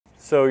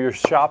So you're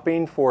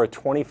shopping for a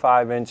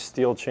 25-inch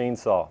steel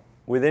chainsaw.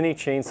 With any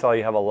chainsaw,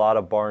 you have a lot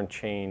of bar and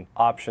chain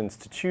options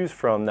to choose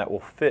from that will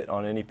fit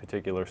on any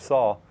particular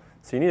saw.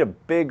 So you need a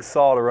big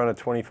saw to run a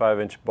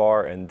 25-inch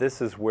bar, and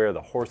this is where the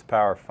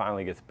horsepower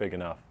finally gets big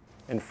enough.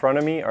 In front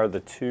of me are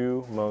the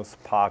two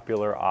most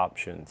popular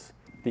options.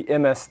 The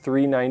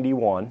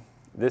MS-391.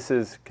 This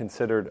is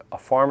considered a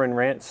farm and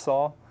ranch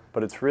saw,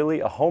 but it's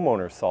really a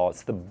homeowner saw.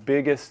 It's the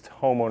biggest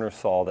homeowner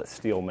saw that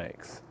STIHL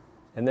makes.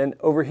 And then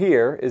over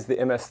here is the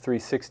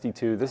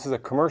MS-362. This is a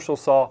commercial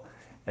saw,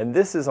 and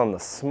this is on the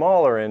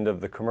smaller end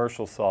of the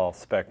commercial saw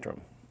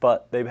spectrum.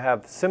 But they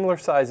have similar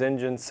size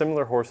engines,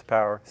 similar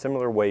horsepower,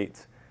 similar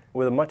weights,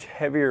 with a much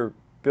heavier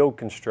build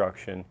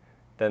construction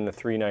than the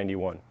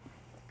 391.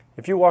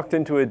 If you walked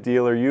into a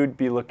dealer, you'd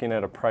be looking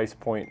at a price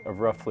point of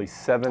roughly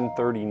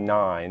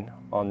 $739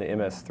 on the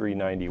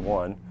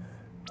MS-391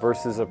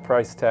 versus a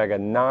price tag of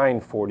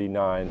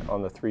 $949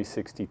 on the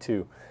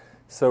 362.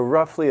 So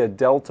roughly a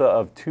delta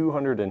of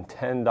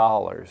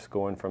 $210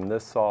 going from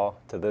this saw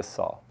to this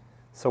saw.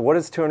 So what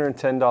does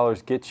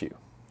 $210 get you?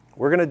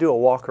 We're going to do a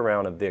walk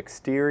around of the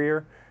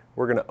exterior,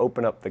 we're going to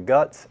open up the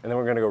guts, and then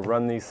we're going to go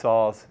run these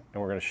saws,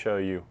 and we're going to show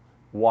you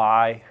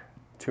why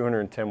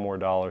 $210 more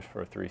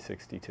for a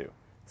 362.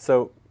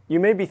 So you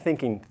may be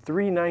thinking,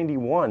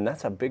 391,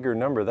 that's a bigger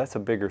number, that's a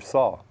bigger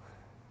saw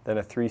than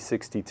a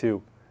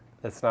 362.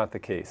 That's not the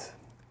case.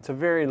 It's a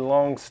very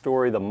long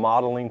story, the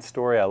modeling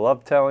story. I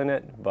love telling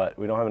it, but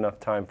we don't have enough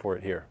time for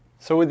it here.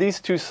 So with these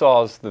two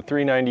saws, the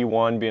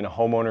 391 being a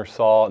homeowner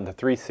saw and the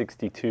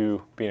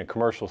 362 being a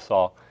commercial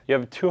saw, you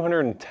have a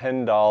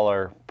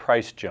 $210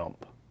 price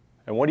jump.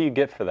 And what do you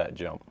get for that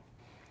jump?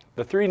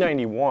 The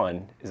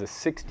 391 is a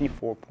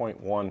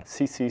 64.1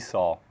 cc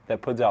saw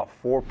that puts out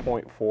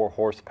 4.4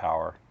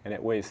 horsepower, and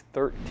it weighs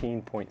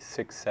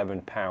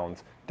 13.67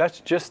 pounds. That's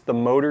just the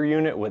motor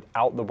unit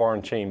without the bar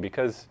and chain,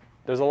 because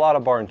there's a lot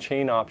of bar and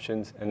chain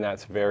options, and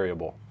that's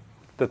variable.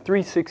 The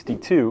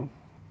 362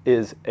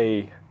 is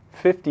a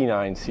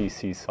 59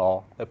 cc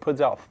saw that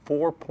puts out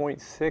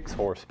 4.6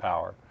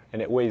 horsepower,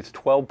 and it weighs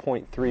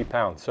 12.3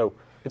 pounds. So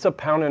it's a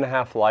pound and a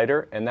half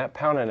lighter, and that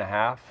pound and a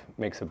half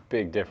makes a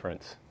big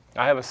difference.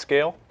 I have a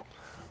scale.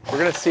 We're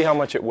going to see how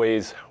much it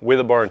weighs with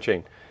a bar and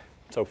chain.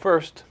 So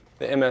first,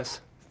 the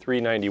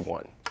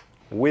MS-391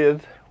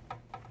 with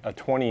a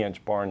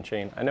 20-inch bar and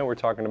chain. I know we're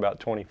talking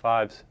about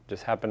 25s,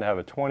 just happen to have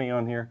a 20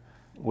 on here.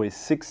 Weighs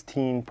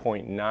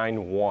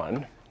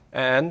 16.91.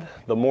 And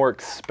the more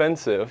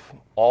expensive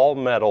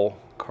all-metal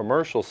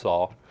commercial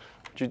saw,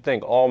 but you'd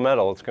think all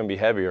metal, it's going to be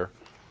heavier,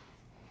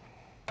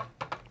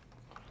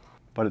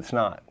 but it's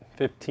not.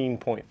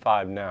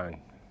 15.59.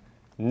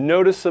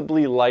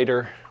 Noticeably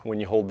lighter when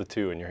you hold the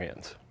two in your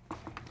hands.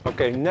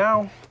 Okay,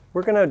 now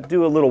we're going to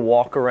do a little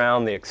walk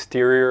around the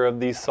exterior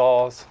of these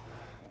saws.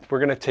 We're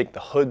going to take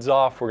the hoods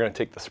off, we're going to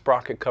take the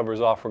sprocket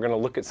covers off, we're going to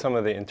look at some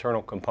of the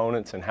internal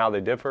components and how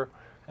they differ.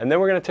 And then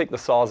we're going to take the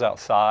saws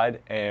outside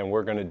and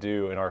we're going to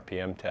do an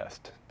RPM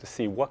test to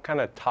see what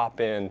kind of top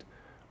end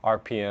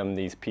RPM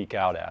these peak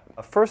out at.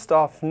 First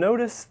off,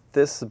 notice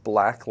this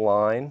black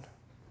line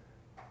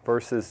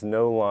versus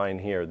no line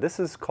here. This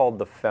is called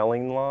the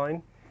felling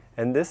line,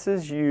 and this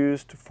is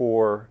used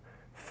for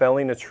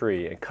felling a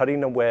tree and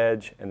cutting a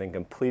wedge and then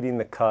completing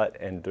the cut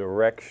and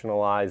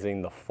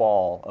directionalizing the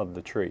fall of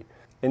the tree.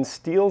 In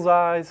STIHL's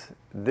eyes,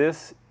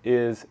 this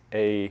is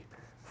a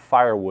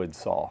firewood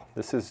saw.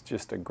 This is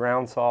just a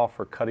ground saw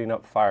for cutting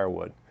up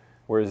firewood.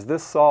 Whereas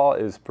this saw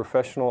is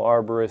professional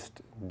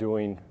arborist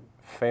doing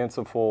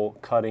fanciful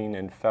cutting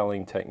and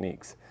felling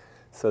techniques.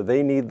 So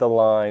they need the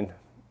line,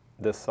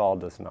 this saw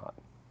does not.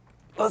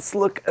 Let's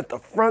look at the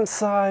front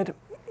side,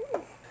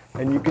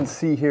 and you can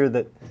see here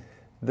that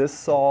this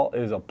saw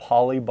is a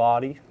poly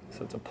body,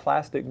 so it's a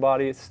plastic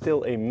body. It's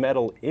still a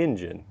metal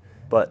engine,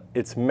 but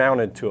it's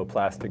mounted to a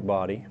plastic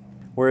body.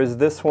 Whereas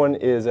this one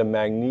is a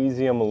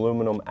magnesium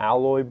aluminum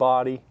alloy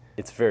body.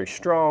 It's very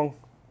strong,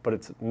 but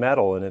it's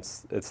metal and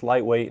it's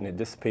lightweight and it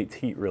dissipates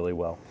heat really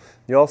well.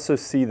 You also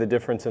see the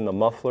difference in the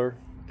muffler.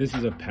 This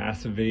is a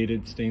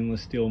passivated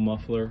stainless steel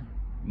muffler,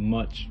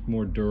 much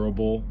more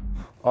durable.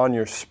 On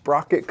your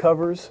sprocket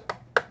covers,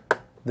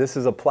 this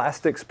is a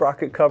plastic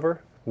sprocket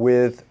cover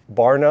with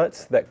bar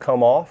nuts that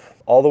come off,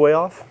 all the way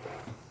off.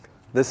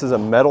 This is a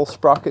metal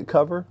sprocket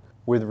cover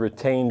with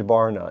retained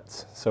bar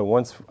nuts. So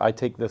once I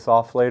take this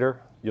off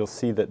later, you'll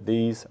see that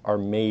these are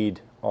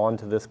made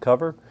onto this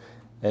cover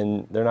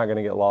and they're not going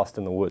to get lost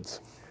in the woods.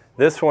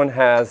 This one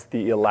has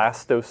the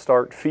Elasto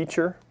Start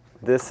feature.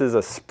 This is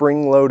a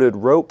spring-loaded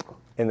rope.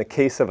 In the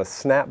case of a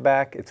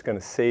snapback, it's going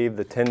to save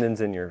the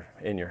tendons in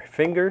your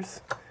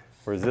fingers,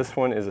 whereas this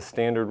one is a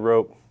standard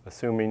rope.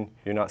 Assuming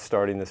you're not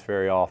starting this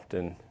very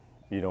often,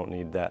 you don't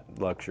need that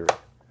luxury.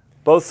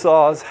 Both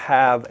saws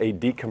have a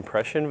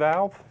decompression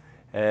valve,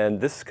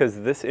 and this is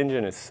because this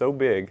engine is so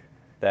big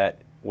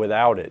that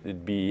without it,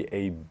 it'd be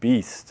a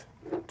beast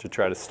to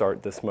try to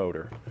start this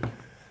motor.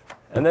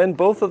 And then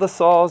both of the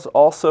saws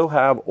also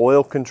have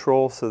oil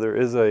control, so there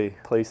is a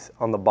place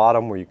on the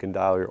bottom where you can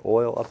dial your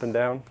oil up and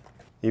down,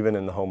 even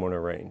in the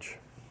homeowner range.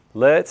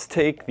 Let's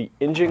take the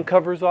engine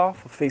covers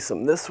off, face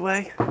them this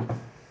way,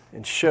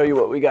 and show you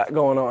what we got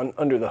going on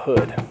under the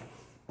hood.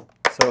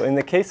 So in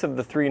the case of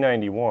the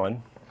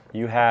 391,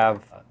 you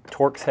have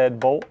Torx head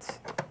bolts,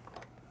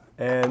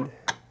 and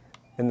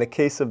in the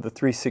case of the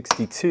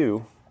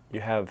 362, you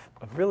have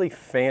a really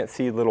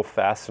fancy little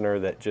fastener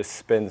that just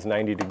spins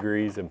 90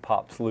 degrees and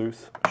pops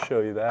loose. I'll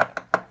show you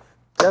that.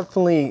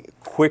 Definitely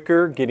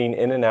quicker getting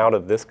in and out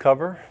of this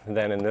cover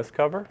than in this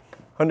cover.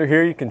 Under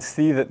here you can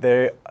see that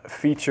they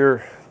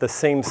feature the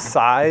same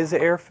size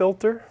air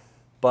filter,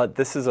 but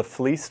this is a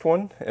fleeced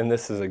one and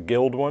this is a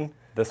gilled one.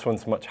 This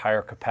one's much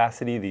higher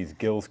capacity. These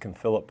gills can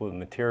fill up with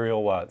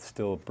material while it's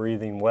still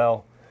breathing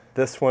well.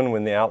 This one,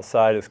 when the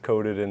outside is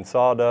coated in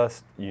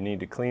sawdust, you need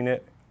to clean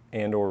it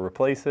and or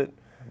replace it.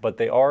 But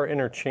they are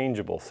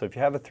interchangeable. So if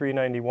you have a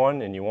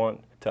 391 and you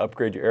want to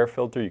upgrade your air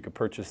filter, you could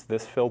purchase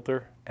this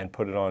filter and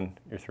put it on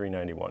your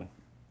 391.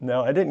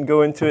 Now, I didn't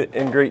go into it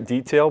in great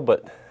detail,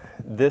 but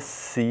this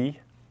C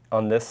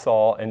on this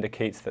saw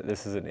indicates that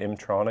this is an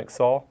M-Tronic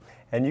saw.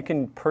 And you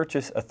can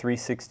purchase a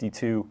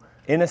 362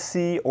 in a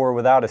C or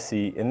without a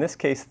C. In this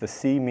case, the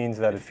C means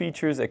that it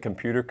features a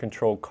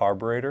computer-controlled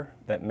carburetor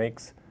that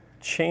makes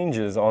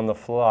changes on the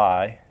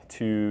fly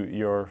to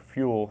your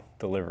fuel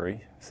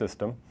delivery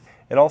system.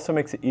 It also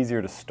makes it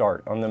easier to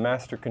start. On the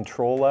master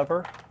control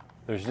lever,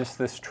 there's just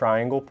this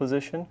triangle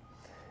position.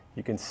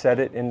 You can set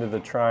it into the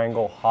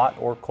triangle hot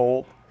or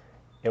cold.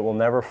 It will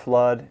never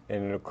flood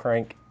and it'll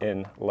crank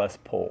in less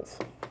pulls.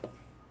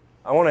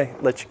 I want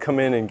to let you come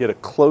in and get a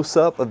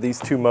close-up of these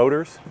two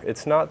motors.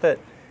 It's not that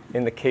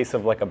in the case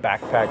of like a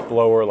backpack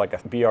blower, like a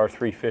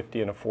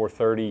BR350 and a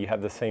 430, you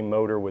have the same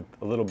motor with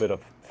a little bit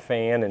of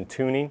fan and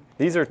tuning.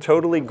 These are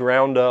totally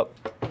ground up,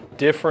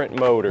 different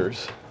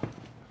motors,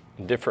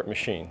 different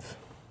machines.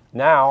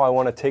 Now I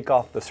want to take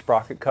off the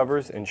sprocket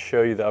covers and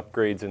show you the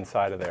upgrades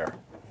inside of there.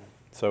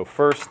 So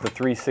first, the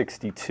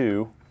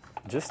 362.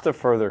 Just to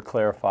further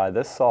clarify,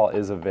 this saw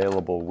is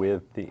available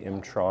with the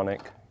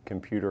M-Tronic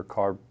computer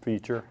carb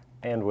feature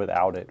and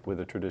without it with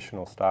a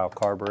traditional style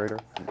carburetor.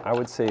 I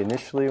would say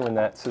initially when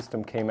that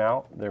system came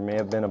out, there may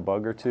have been a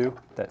bug or two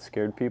that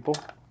scared people.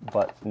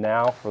 But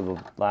now for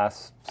the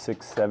last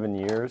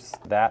 6-7 years,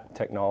 that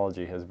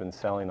technology has been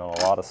selling on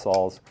a lot of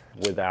saws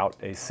without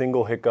a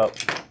single hiccup.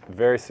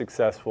 Very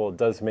successful. It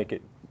does make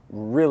it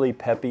really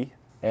peppy,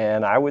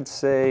 and I would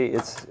say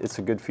it's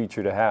a good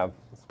feature to have.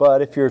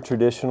 But if you're a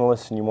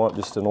traditionalist and you want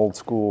just an old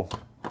school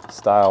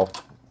style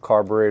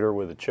carburetor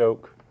with a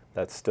choke,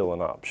 that's still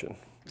an option.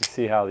 You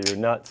see how your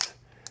nuts,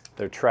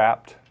 they're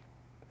trapped,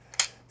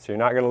 so you're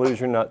not going to lose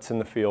your nuts in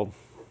the field.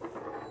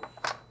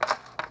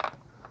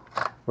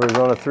 Whereas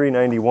on a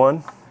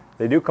 391,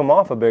 they do come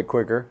off a bit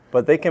quicker,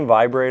 but they can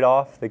vibrate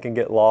off. They can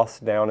get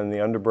lost down in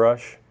the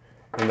underbrush,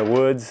 in the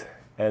woods,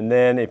 and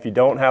then if you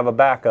don't have a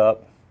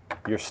backup,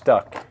 you're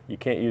stuck. You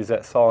can't use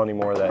that saw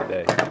anymore that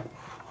day.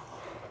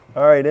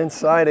 All right,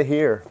 inside of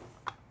here,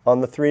 on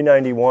the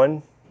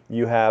 391,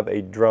 you have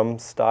a drum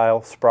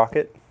style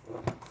sprocket.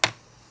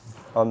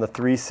 On the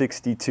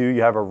 362,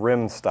 you have a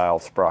rim style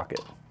sprocket.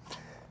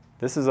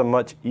 This is a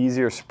much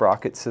easier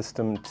sprocket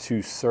system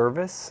to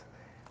service.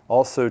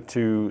 Also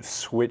to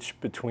switch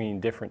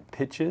between different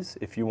pitches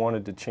if you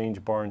wanted to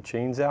change bar and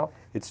chains out.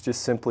 It's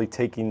just simply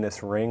taking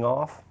this ring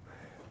off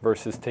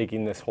versus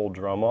taking this whole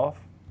drum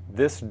off.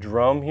 This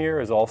drum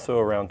here is also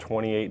around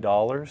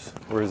 $28,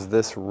 whereas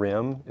this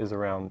rim is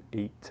around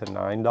 $8 to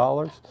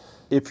 $9.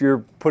 If you're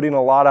putting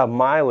a lot of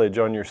mileage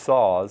on your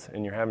saws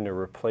and you're having to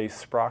replace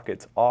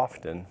sprockets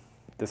often,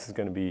 this is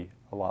going to be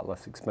a lot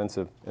less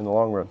expensive in the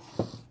long run.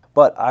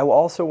 But I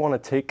also want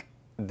to take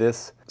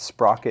this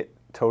sprocket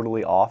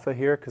totally off of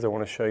here because I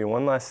want to show you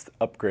one last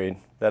upgrade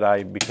that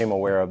I became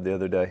aware of the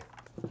other day.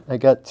 I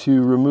got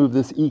to remove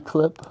this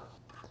E-clip.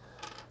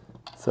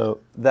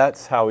 So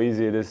that's how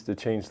easy it is to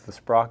change the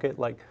sprocket.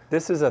 Like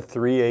this is a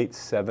 3/8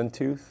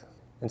 7-tooth,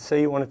 and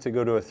say you wanted to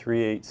go to a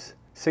 3/8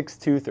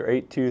 6-tooth or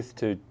 8-tooth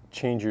to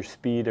change your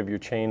speed of your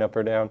chain up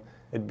or down.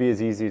 It'd be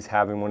as easy as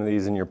having one of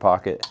these in your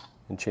pocket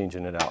and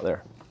changing it out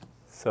there.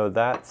 So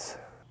that's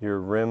your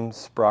rim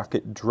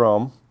sprocket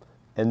drum,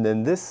 and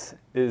then this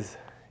is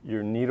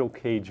your needle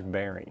cage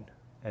bearing.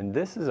 And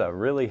this is a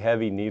really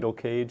heavy needle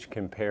cage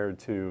compared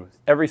to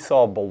every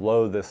saw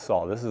below this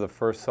saw. This is the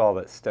first saw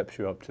that steps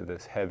you up to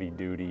this heavy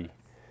duty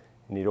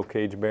needle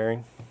cage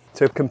bearing.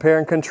 To compare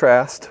and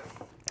contrast,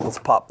 let's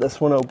pop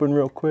this one open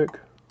real quick.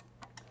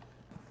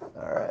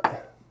 All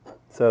right.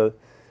 So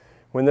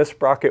when this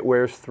sprocket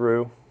wears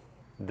through,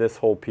 this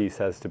whole piece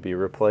has to be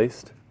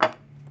replaced.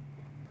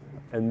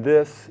 And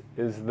this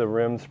is the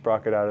rim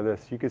sprocket out of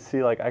this. You can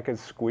see like I could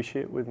squish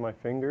it with my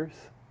fingers.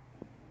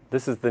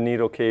 This is the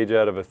needle cage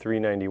out of a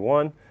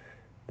 391.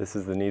 This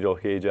is the needle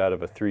cage out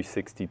of a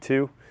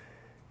 362.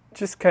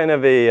 Just kind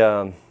of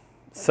a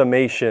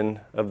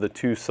summation of the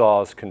two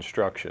saws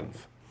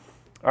constructions.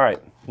 All right,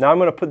 now I'm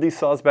going to put these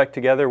saws back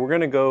together. We're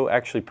going to go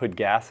actually put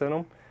gas in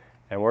them,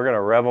 and we're going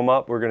to rev them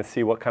up. We're going to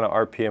see what kind of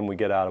RPM we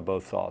get out of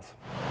both saws.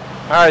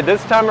 All right,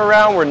 this time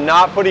around we're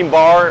not putting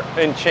bar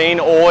and chain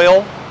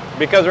oil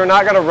because we're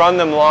not going to run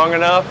them long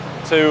enough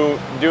to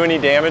do any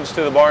damage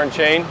to the bar and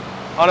chain.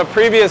 On a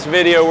previous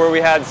video where we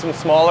had some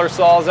smaller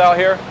saws out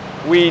here,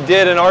 we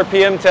did an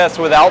RPM test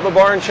without the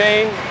bar and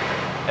chain,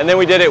 and then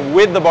we did it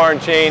with the bar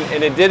and chain,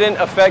 and it didn't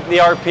affect the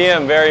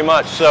RPM very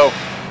much. So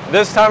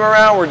this time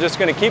around, we're just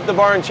going to keep the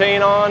bar and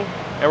chain on,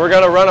 and we're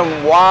going to run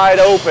them wide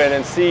open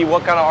and see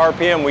what kind of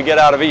RPM we get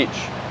out of each.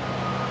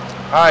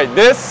 All right,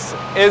 this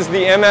is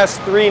the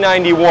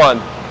MS391.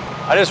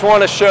 I just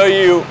want to show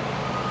you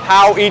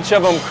how each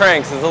of them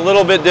cranks. It's a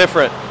little bit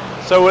different.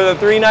 So with a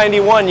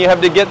 391, you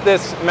have to get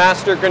this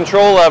master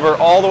control lever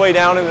all the way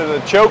down into the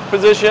choke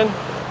position,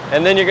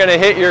 and then you're going to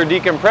hit your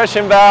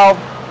decompression valve,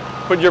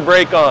 put your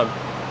brake on.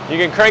 You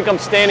can crank them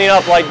standing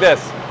up like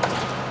this.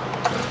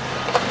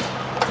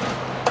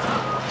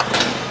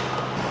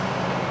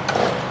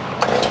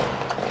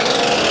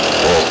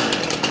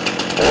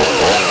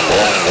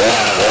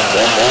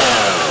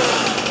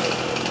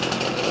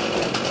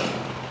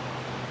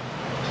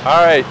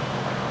 All right.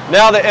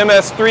 Now the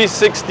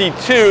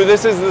MS362,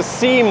 this is the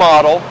C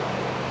model.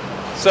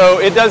 So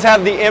it does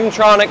have the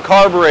M-Tronic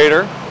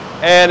carburetor,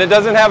 and it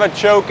doesn't have a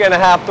choke and a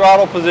half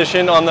throttle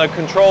position on the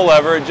control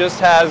lever. It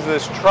just has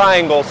this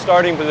triangle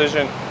starting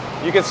position.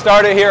 You can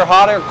start it here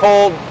hot or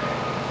cold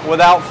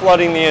without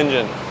flooding the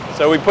engine.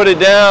 So we put it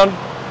down,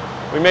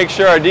 we make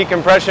sure our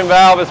decompression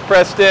valve is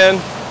pressed in,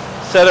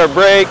 set our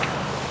brake.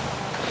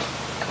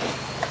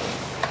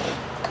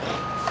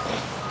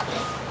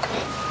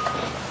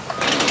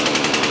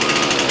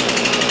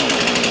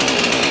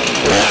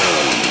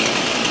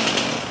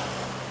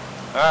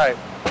 All right,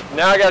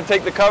 now I got to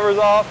take the covers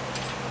off.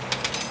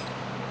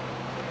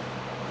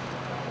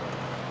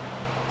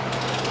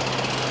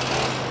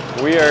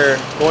 We are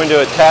going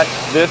to attach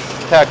this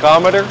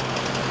tachometer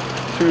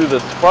to the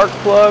spark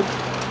plug.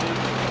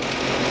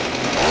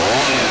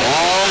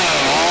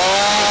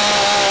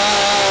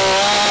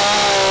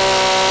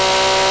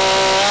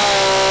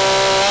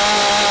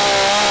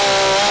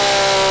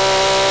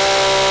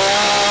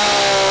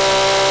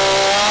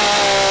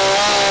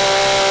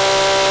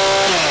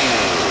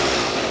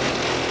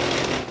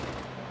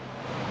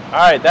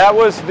 All right, that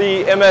was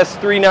the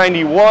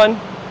MS391.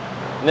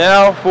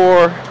 Now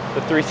for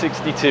the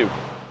 362.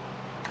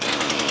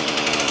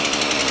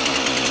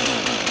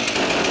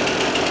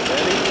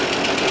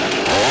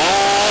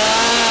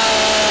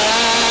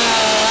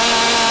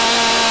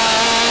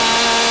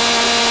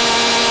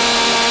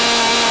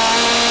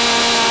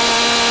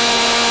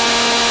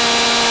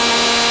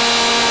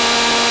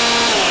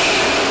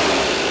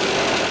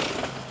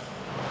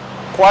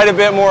 Quite a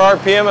bit more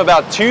RPM,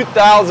 about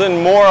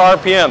 2,000 more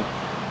RPM.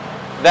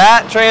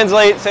 That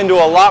translates into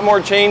a lot more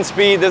chain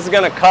speed. This is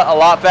going to cut a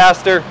lot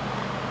faster.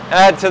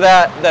 Add to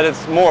that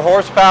it's more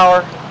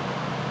horsepower.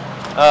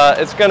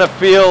 It's going to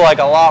feel like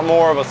a lot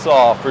more of a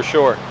saw for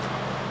sure.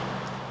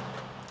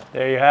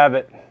 There you have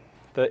it,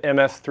 the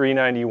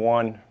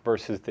MS391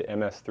 versus the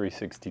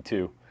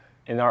MS362.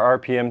 In our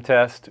RPM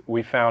test,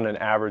 we found an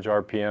average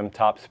RPM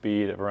top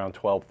speed of around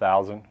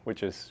 12,000,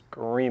 which is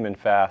screaming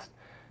fast.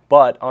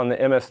 But on the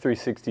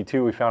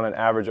MS362, we found an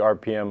average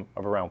RPM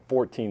of around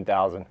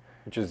 14,000.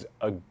 Which is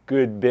a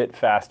good bit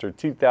faster,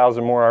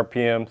 2,000 more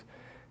RPMs.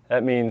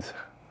 That means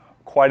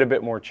quite a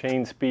bit more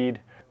chain speed.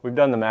 We've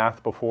done the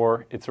math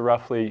before. It's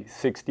roughly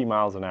 60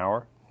 miles an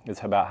hour.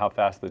 It's about how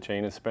fast the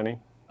chain is spinning.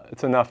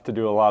 It's enough to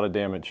do a lot of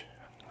damage.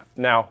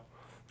 Now,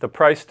 the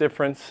price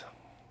difference,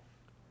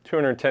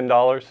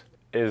 $210,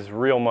 is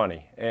real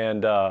money.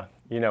 And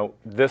you know,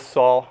 this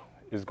saw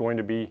is going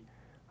to be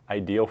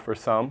ideal for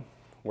some,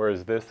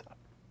 whereas this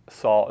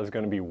saw is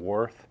going to be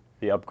worth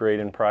the upgrade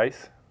in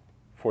price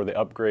for the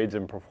upgrades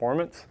in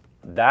performance.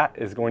 That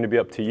is going to be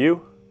up to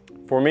you.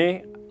 For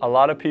me, a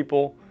lot of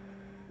people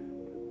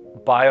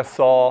buy a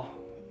saw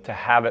to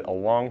have it a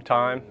long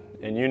time,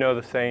 and you know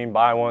the saying,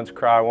 buy once,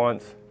 cry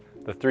once.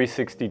 The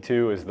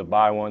 362 is the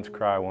buy once,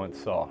 cry once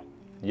saw.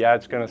 Yeah,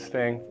 it's gonna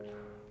sting,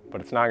 but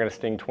it's not gonna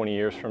sting 20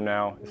 years from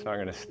now. It's not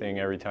gonna sting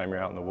every time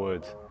you're out in the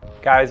woods.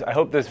 Guys, I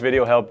hope this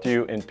video helped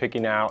you in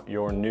picking out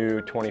your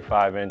new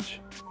 25-inch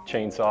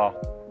chainsaw.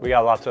 We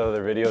got lots of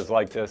other videos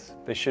like this.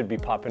 They should be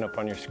popping up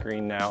on your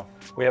screen now.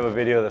 We have a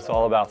video that's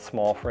all about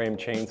small frame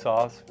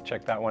chainsaws.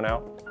 Check that one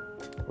out.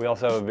 We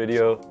also have a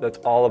video that's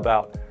all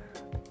about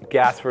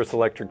gas versus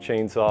electric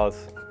chainsaws.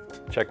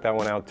 Check that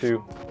one out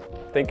too.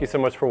 Thank you so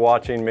much for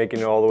watching, making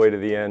it all the way to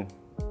the end.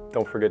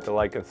 Don't forget to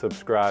like and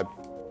subscribe,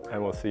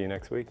 and we'll see you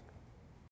next week.